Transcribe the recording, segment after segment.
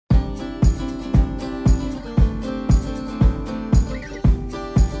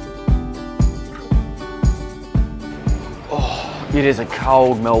It is a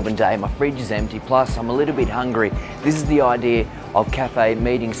cold Melbourne day, my fridge is empty, plus I'm a little bit hungry. This is the idea of cafe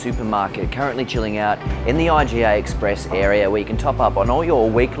meeting supermarket, currently chilling out in the IGA Express area where you can top up on all your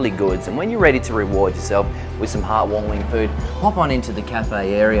weekly goods, and when you're ready to reward yourself with some heartwarming food, hop on into the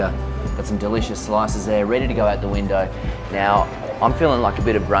cafe area. Got some delicious slices there, ready to go out the window. Now, I'm feeling like a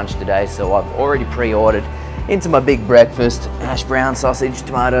bit of brunch today, so I've already pre-ordered into my big breakfast: hash brown sausage,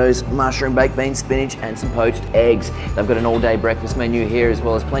 tomatoes, mushroom, baked beans, spinach, and some poached eggs. They've got an all-day breakfast menu here, as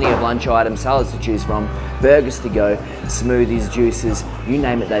well as plenty of lunch items, salads to choose from, burgers to go, smoothies, juices, you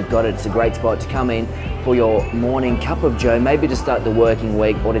name it, they've got it. It's a great spot to come in for your morning cup of joe, maybe to start the working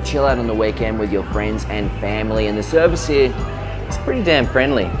week or to chill out on the weekend with your friends and family. And the service here, it's pretty damn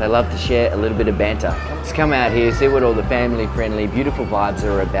friendly. They love to share a little bit of banter. Just come out here, see what all the family-friendly, beautiful vibes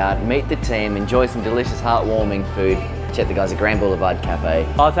are about, meet the team, enjoy some delicious, heartwarming food. Check the guys at Grand Boulevard Cafe.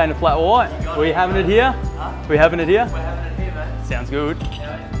 I'll take a flat white. Are we having it here? Huh? Are we having it here? We're having it here, mate. Sounds good.